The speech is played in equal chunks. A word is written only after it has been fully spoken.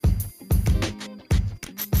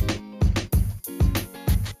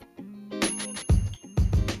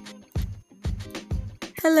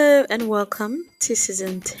Hello and welcome to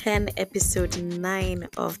season 10, episode 9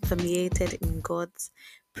 of Permeated in God's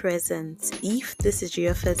Presence. If this is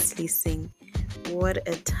your first listening, what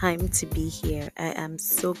a time to be here. I am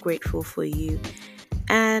so grateful for you.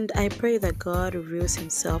 And I pray that God reveals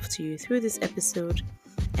Himself to you through this episode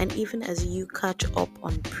and even as you catch up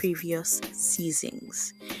on previous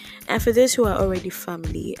seasons. And for those who are already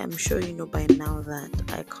family, I'm sure you know by now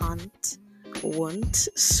that I won't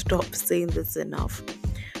stop saying this enough.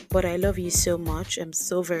 But I love you so much. I'm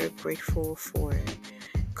so very grateful for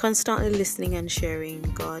constantly listening and sharing.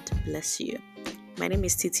 God bless you. My name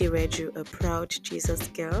is Titi Reju, a proud Jesus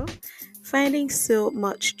girl, finding so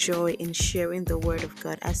much joy in sharing the word of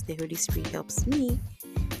God as the Holy Spirit helps me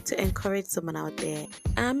to encourage someone out there.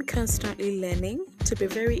 I'm constantly learning to be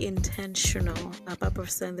very intentional about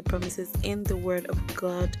prophesying the promises in the Word of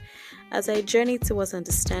God as I journey towards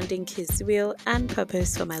understanding His will and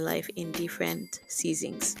purpose for my life in different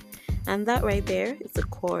seasons. And that right there is the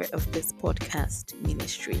core of this podcast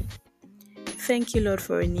ministry. Thank you, Lord,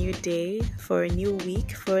 for a new day, for a new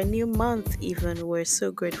week, for a new month even. We're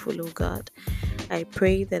so grateful, oh God. I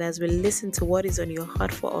pray that as we listen to what is on your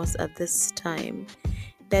heart for us at this time,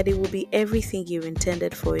 that it will be everything you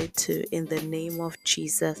intended for it to, in the name of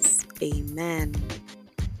Jesus. Amen.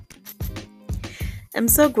 I'm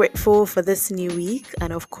so grateful for this new week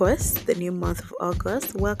and, of course, the new month of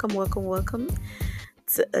August. Welcome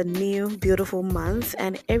to a new, beautiful month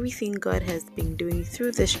and everything God has been doing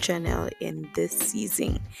through this channel in this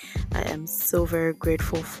season. I am so very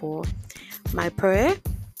grateful for. My prayer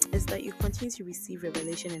is that you continue to receive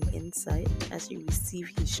revelation and insight as you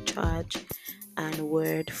receive His charge and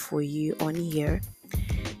word for you on here.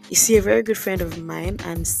 You see, a very good friend of mine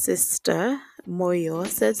and sister, Moyo,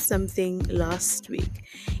 said something last week.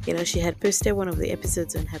 She had posted one of the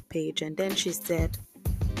episodes on her page, and then she said,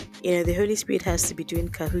 the Holy Spirit has to be doing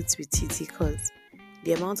cahoots with Titi because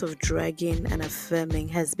the amount of dragging and affirming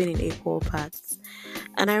has been in equal parts.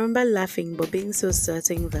 And I remember laughing, but being so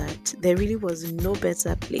certain that there really was no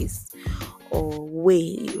better place or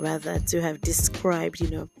way, rather, to have described,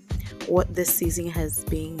 what this season has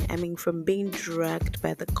been. I mean, from being dragged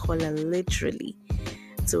by the collar, literally,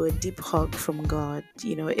 to a deep hug from God.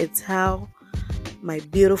 It's how my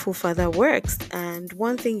beautiful Father works. And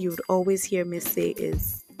one thing you would always hear me say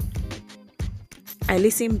is, I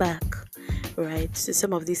listen back, right, to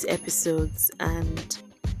some of these episodes, and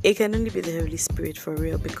it can only be the Holy Spirit for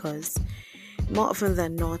real, because more often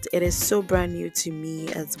than not, it is so brand new to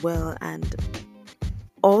me as well. And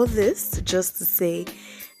all this just to say,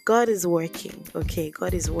 God is working, okay?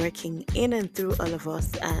 God is working in and through all of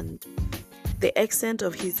us, and the extent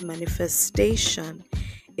of His manifestation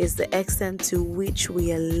is the extent to which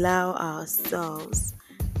we allow ourselves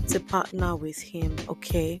to partner with Him,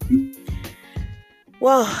 okay?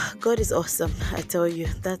 Wow, God is awesome. I tell you,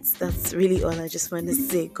 that's really all I just want to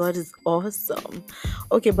say. God is awesome.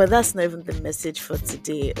 Okay, but that's not even the message for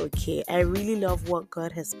today, okay? I really love what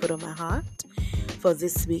God has put on my heart for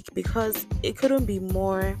this week, because it couldn't be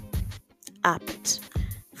more apt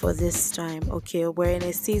for this time. Okay, we're in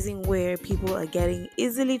a season where people are getting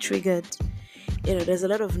easily triggered. There's a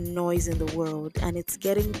lot of noise in the world, and it's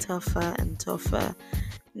getting tougher and tougher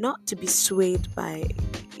not to be swayed by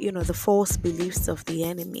the false beliefs of the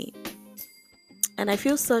enemy. And I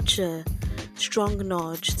feel such a strong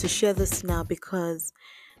nudge to share this now, because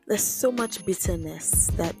there's so much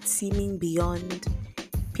bitterness that's seeming beyond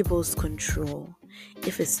people's control.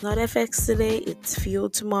 If it's not FX today, it's fuel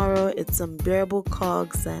tomorrow. It's unbearable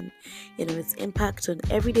cogs and its impact on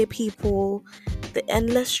everyday people, the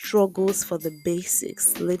endless struggles for the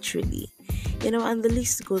basics, literally, and the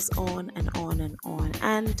list goes on and on and on.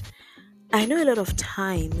 And I know a lot of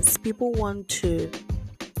times people want to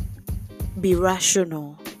be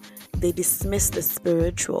rational. They dismiss the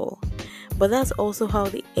spiritual, but that's also how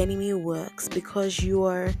the enemy works, because you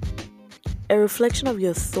are a reflection of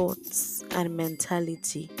your thoughts and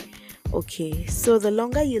mentality. Okay, so the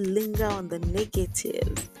longer you linger on the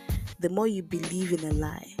negative, the more you believe in a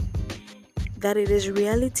lie. That it is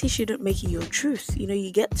reality shouldn't make it your truth.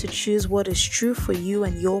 You get to choose what is true for you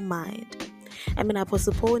and your mind. I mean,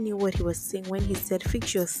 Apostle Paul knew what he was saying when he said,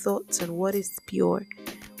 fix your thoughts on what is pure,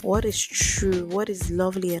 what is true, what is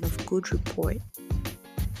lovely and of good report.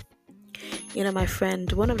 My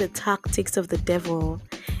friend, one of the tactics of the devil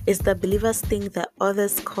is that believers think that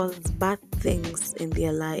others cause bad things in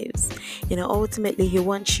their lives. Ultimately, he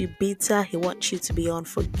wants you bitter, he wants you to be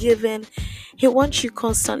unforgiving, he wants you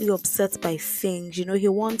constantly upset by things. He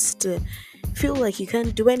wants to feel like you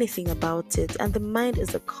can't do anything about it, and the mind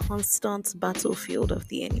is a constant battlefield of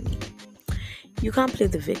the enemy. You can't play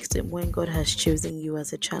the victim when God has chosen you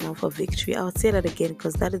as a channel for victory. I'll say that again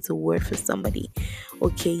because that is a word for somebody.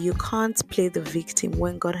 Okay, you can't play the victim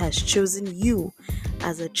when God has chosen you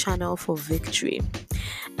as a channel for victory.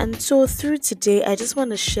 And so through today, I just want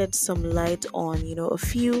to shed some light on, a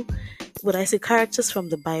few, what I say, characters from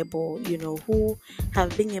the Bible, who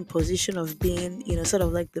have been in position of being, sort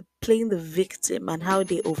of like the playing the victim and how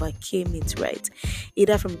they overcame it, right?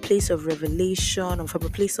 Either from a place of revelation or from a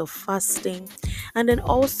place of fasting. And then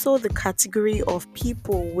also the category of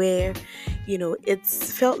people where,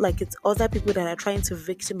 it's felt like it's other people that are trying to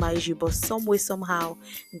victimize you, but some way, somehow,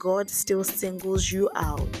 God still singles you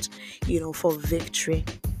out, for victory.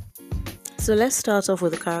 So let's start off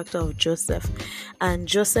with the character of Joseph. And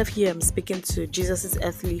Joseph here, I'm speaking to Jesus'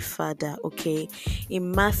 earthly father, okay?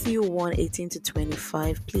 In Matthew 1:18 to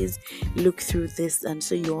 25, please look through this and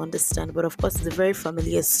so you understand. But of course, it's a very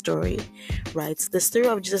familiar story, right? The story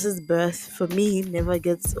of Jesus' birth, for me, never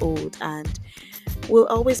gets old and will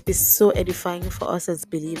always be so edifying for us as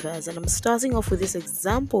believers. And I'm starting off with this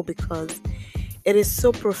example because it is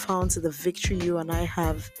so profound to the victory you and I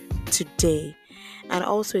have today. And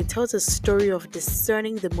also, it tells a story of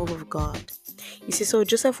discerning the move of God. You see, so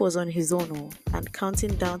Joseph was on his own and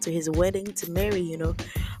counting down to his wedding to Mary,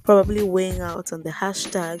 probably weighing out on the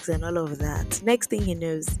hashtags and all of that. Next thing he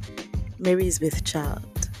knows, Mary is with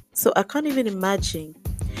child. So I can't even imagine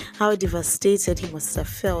how devastated he must have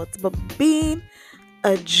felt. But being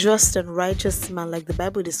a just and righteous man, like the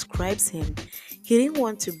Bible describes him, he didn't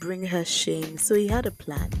want to bring her shame. So he had a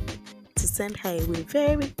plan to send her away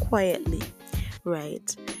very quietly.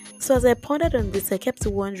 Right. So as I pondered on this, I kept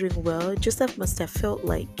wondering, well, Joseph must have felt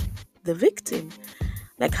like the victim.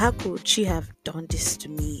 Like, how could she have done this to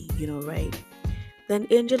me? Right? Then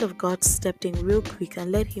angel of God stepped in real quick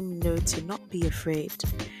and let him know to not be afraid.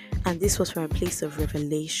 And this was from a place of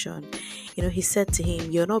revelation. He said to him,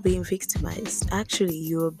 you're not being victimized. Actually,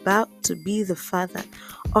 you're about to be the father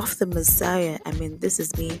of the Messiah. I mean, this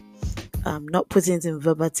is me not putting it in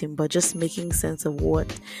verbatim, but just making sense of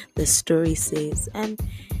what the story says. And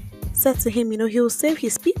said to him, he'll save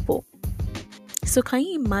his people. So can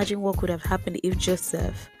you imagine what could have happened if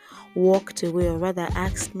Joseph walked away, or rather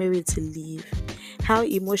asked Mary to leave? How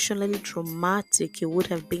emotionally traumatic it would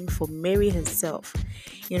have been for Mary herself,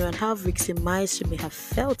 and how victimized she may have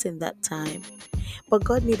felt in that time. But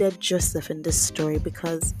God needed Joseph in this story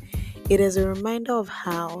because it is a reminder of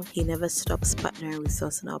how he never stops partnering with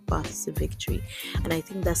us in our path to victory. And I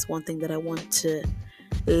think that's one thing that I want to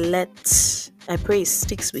I pray it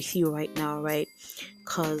sticks with you right now, right?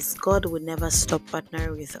 Because God would never stop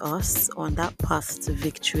partnering with us on that path to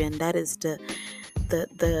victory. And that is the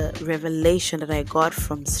revelation that I got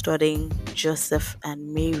from studying Joseph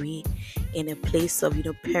and Mary in a place of,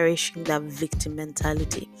 perishing that victim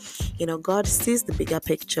mentality. God sees the bigger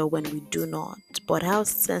picture when we do not. But how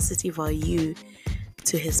sensitive are you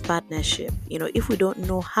to his partnership? If we don't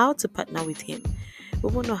know how to partner with him, we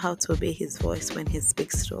won't know how to obey his voice when he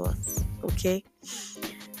speaks to us. Okay?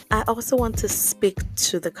 I also want to speak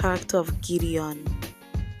to the character of Gideon.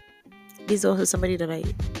 He's also somebody that I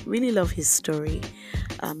really love his story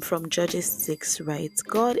from Judges 6, right?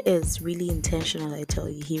 God is really intentional, I tell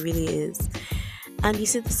you. He really is. And you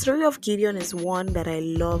see, the story of Gideon is one that I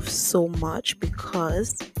love so much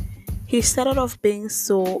because he started off being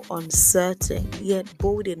so uncertain, yet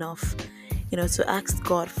bold enough, to ask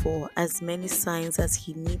God for as many signs as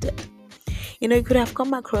he needed. It could have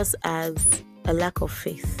come across as a lack of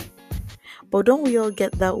faith. But don't we all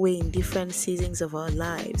get that way in different seasons of our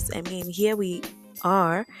lives? I mean, here we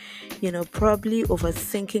are, probably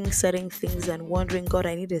overthinking certain things and wondering, God,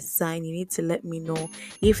 I need a sign. You need to let me know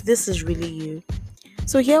if this is really you.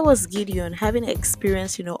 So here was Gideon having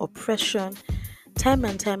experienced, oppression time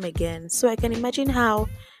and time again. So I can imagine how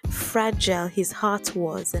fragile his heart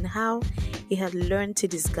was and how he had learned to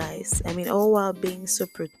disguise. I mean, all while being so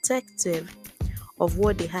protective of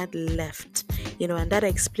what they had left, and that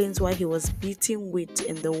explains why he was beating wheat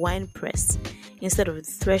in the wine press instead of the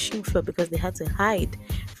threshing floor, because they had to hide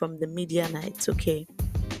from the Midianites. Okay.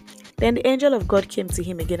 Then the angel of God came to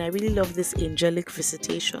him again. I really love these angelic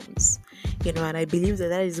visitations, and I believe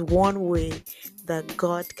that is one way that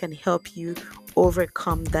God can help you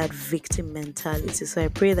overcome that victim mentality. So I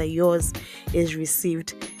pray that yours is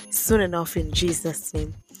received soon enough in Jesus'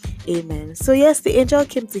 name. Amen. So yes, the angel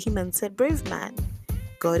came to him and said, brave man,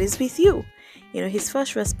 God is with you. His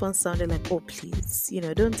first response sounded like, oh, please,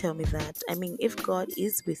 don't tell me that. I mean, if God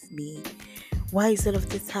is with me, why is all of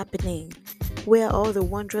this happening? Where are all the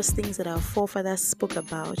wondrous things that our forefathers spoke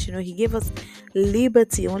about? He gave us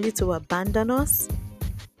liberty only to abandon us.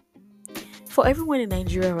 For everyone in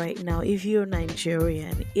Nigeria right now, if you're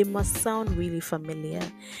Nigerian, it must sound really familiar.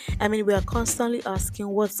 I mean, we are constantly asking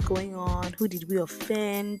what's going on, who did we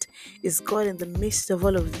offend, is God in the midst of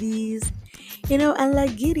all of these? And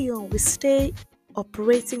like Gideon, we stay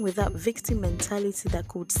operating with that victim mentality that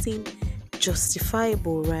could seem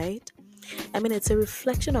justifiable, right? I mean, it's a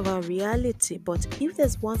reflection of our reality, but if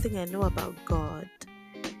there's one thing I know about God,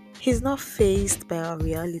 He's not fazed by our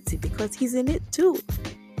reality because He's in it too.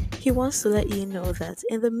 He wants to let you know that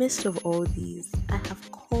in the midst of all these, I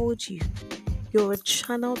have called you. You're a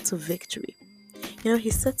channel to victory.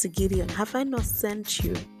 He said to Gideon, have I not sent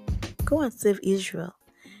you? Go and save Israel.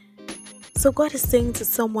 So God is saying to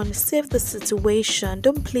someone, save the situation,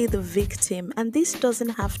 don't play the victim. And this doesn't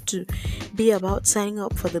have to be about signing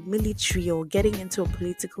up for the military or getting into a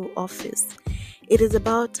political office. It is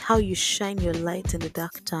about how you shine your light in the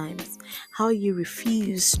dark times, how you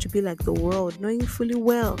refuse to be like the world, knowing fully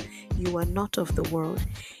well you are not of the world.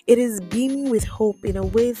 It is beaming with hope in a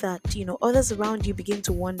way that, others around you begin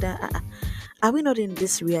to wonder, are we not in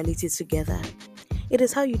this reality together? It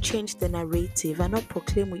is how you change the narrative and not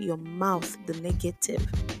proclaim with your mouth the negative.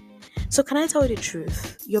 So can I tell you the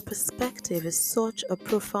truth? Your perspective is such a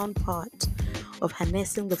profound part of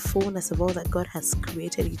harnessing the fullness of all that God has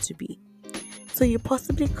created you to be. So you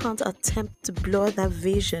possibly can't attempt to blur that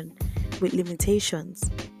vision with limitations.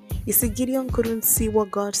 You see, Gideon couldn't see what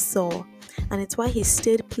God saw, and it's why he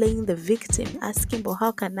stayed playing the victim, asking, but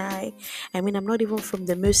how can I? I mean, I'm not even from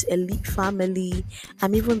the most elite family.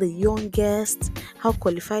 I'm even the youngest. How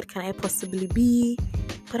qualified can I possibly be?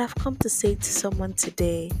 But I've come to say to someone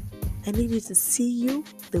today, I need you to see you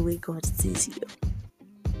the way God sees you.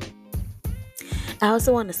 I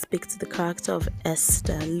also want to speak to the character of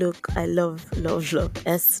Esther. Look, I love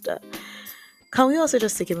Esther. Can we also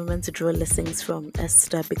just take a moment to draw lessons from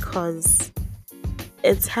Esther, because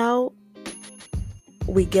it's how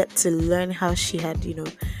we get to learn how she had,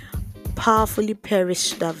 powerfully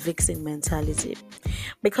perished that victim mentality.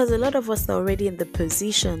 Because a lot of us are already in the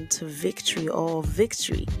position to victory,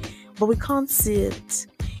 but we can't see it.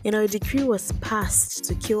 A decree was passed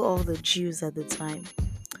to kill all the Jews at the time.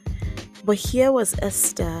 But here was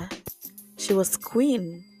Esther. She was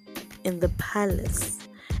queen in the palace.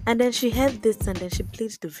 And then she heard this, and then she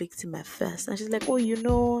played the victim at first. And she's like, oh, you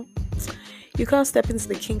can't step into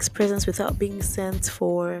the king's presence without being sent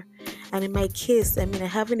for. And in my case, I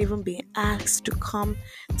haven't even been asked to come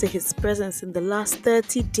to his presence in the last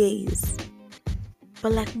 30 days.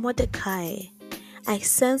 But like Mordecai, I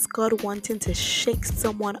sense God wanting to shake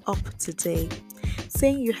someone up today,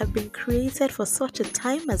 saying you have been created for such a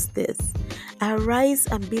time as this. Arise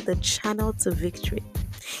and be the channel to victory.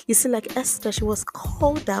 You see, like Esther, she was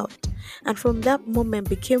called out, and from that moment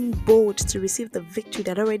became bold to receive the victory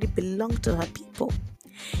that already belonged to her people.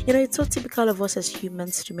 It's so typical of us as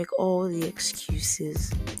humans to make all the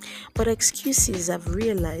excuses. But excuses, I've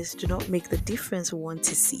realized, do not make the difference we want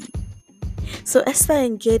to see. So Esther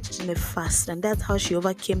engaged in a fast, and that's how she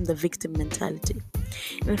overcame the victim mentality.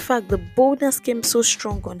 In fact, the boldness came so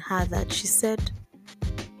strong on her that she said,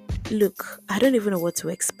 look, I don't even know what to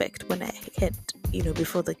expect when I head,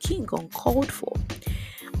 before the king uncalled for.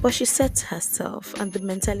 But she said to herself, and the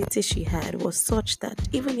mentality she had was such that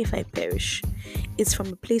even if I perish, it's from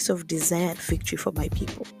a place of desired victory for my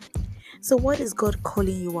people. So what is God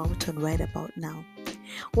calling you out on right about now?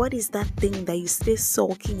 What is that thing that you stay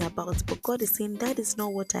sulking about, but God is saying that is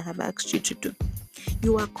not what I have asked you to do?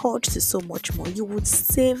 You are called to so much more. You would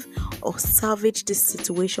save or salvage this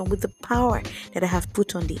situation with the power that I have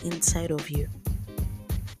put on the inside of you.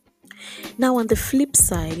 Now, on the flip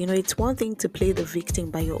side, it's one thing to play the victim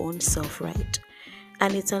by your own self, right?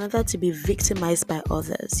 And it's another to be victimized by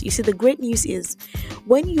others. You see, the great news is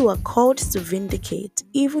when you are called to vindicate,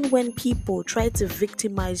 even when people try to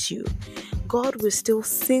victimize you, God will still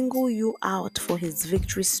single you out for his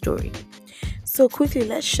victory story. So quickly,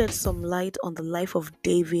 let's shed some light on the life of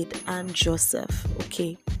David and Joseph,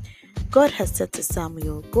 okay? God has said to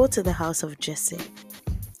Samuel, go to the house of Jesse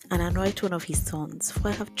and anoint one of his sons, for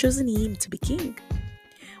I have chosen him to be king.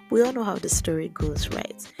 We all know how the story goes,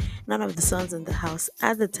 right? None of the sons in the house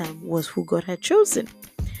at the time was who God had chosen.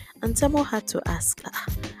 And Samuel had to ask,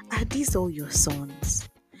 are these all your sons?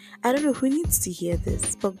 I don't know who needs to hear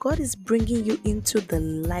this, but God is bringing you into the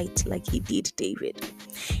light like he did David.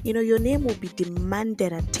 Your name will be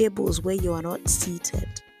demanded at tables where you are not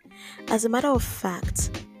seated. As a matter of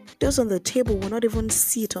fact, those on the table will not even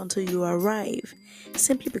sit until you arrive,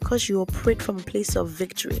 simply because you operate from a place of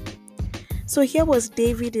victory. So here was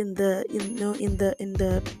David in the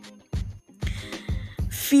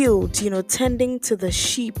field, tending to the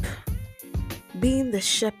sheep, being the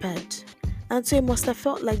shepherd. And so it must have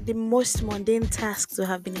felt like the most mundane task to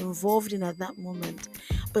have been involved in at that moment.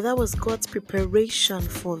 But that was God's preparation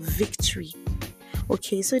for victory.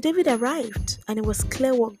 Okay, so David arrived, and it was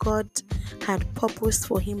clear what God had purposed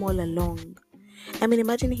for him all along. I mean,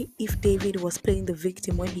 imagine if David was playing the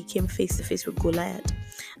victim when he came face to face with Goliath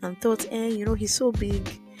and thought, he's so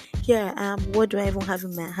big. Here I am. What do I even have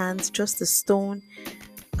in my hands? Just a stone.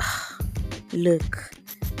 Look,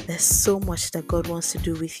 there's so much that God wants to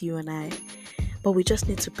do with you and I. But we just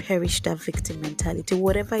need to perish that victim mentality,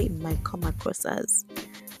 whatever it might come across as.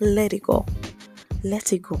 Let it go.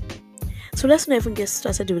 Let it go. So let's not even get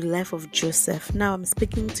started with the life of Joseph. Now I'm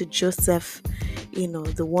speaking to Joseph,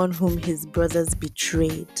 the one whom his brothers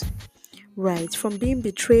betrayed. Right, from being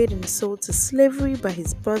betrayed and sold to slavery by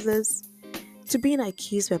his brothers, to being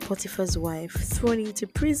accused by Potiphar's wife, thrown into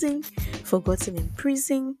prison, forgotten in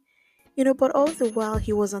prison, but all the while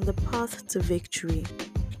he was on the path to victory.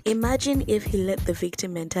 Imagine if he let the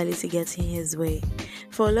victim mentality get in his way.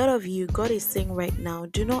 For a lot of you, God is saying right now,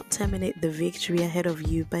 do not terminate the victory ahead of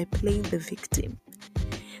you by playing the victim.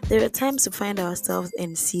 There are times we find ourselves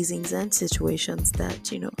in seasons and situations that,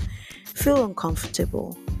 feel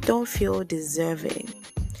uncomfortable, don't feel deserving.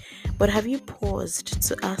 But have you paused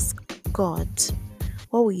to ask God,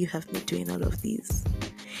 what will you have me do in all of these?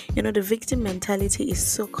 The victim mentality is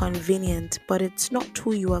so convenient, but it's not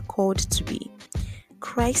who you are called to be.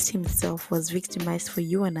 Christ himself was victimized for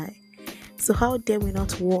you and I. So how dare we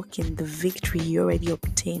not walk in the victory he already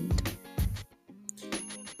obtained?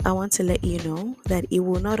 I want to let you know that it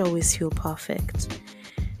will not always feel perfect.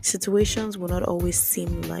 Situations will not always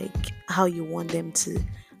seem like how you want them to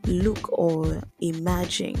look or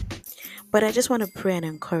imagine. But I just want to pray and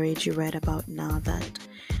encourage you right about now that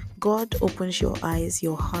God opens your eyes,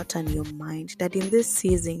 your heart, and your mind, that in this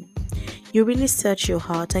season, you really search your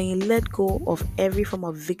heart and you let go of every form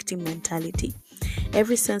of victim mentality,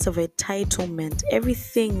 every sense of entitlement,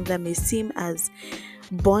 everything that may seem as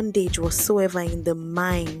bondage whatsoever in the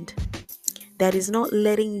mind that is not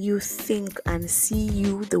letting you think and see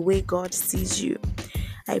you the way God sees you.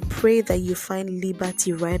 I pray that you find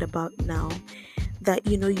liberty right about now, that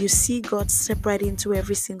you see God step right into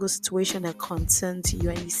every single situation that concerns you,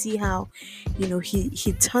 and you see how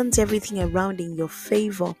he turns everything around in your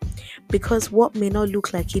favor, because what may not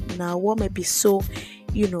look like it now, what may be so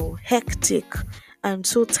hectic and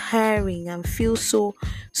so tiring and feel so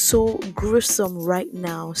gruesome right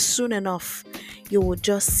now, soon enough you will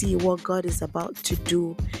just see what God is about to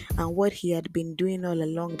do and what he had been doing all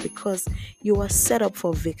along, because you are set up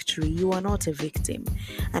for victory. You are not a victim.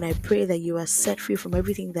 And I pray that you are set free from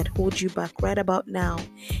everything that holds you back right about now,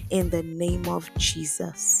 in the name of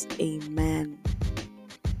Jesus. Amen.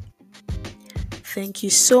 Thank you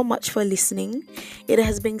so much for listening. It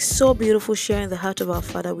has been so beautiful sharing the heart of our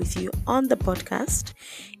Father with you on the podcast.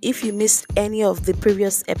 If you missed any of the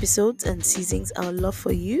previous episodes and seasons, I would love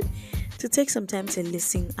for you to take some time to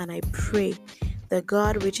listen, and I pray that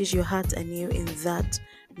God reaches your heart anew in that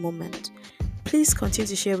moment. Please continue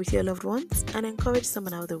to share with your loved ones and encourage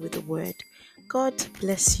someone out there with the word. God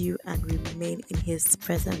bless you and remain in his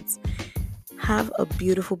presence. Have a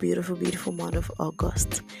beautiful, beautiful, beautiful month of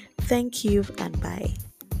August. Thank you and bye.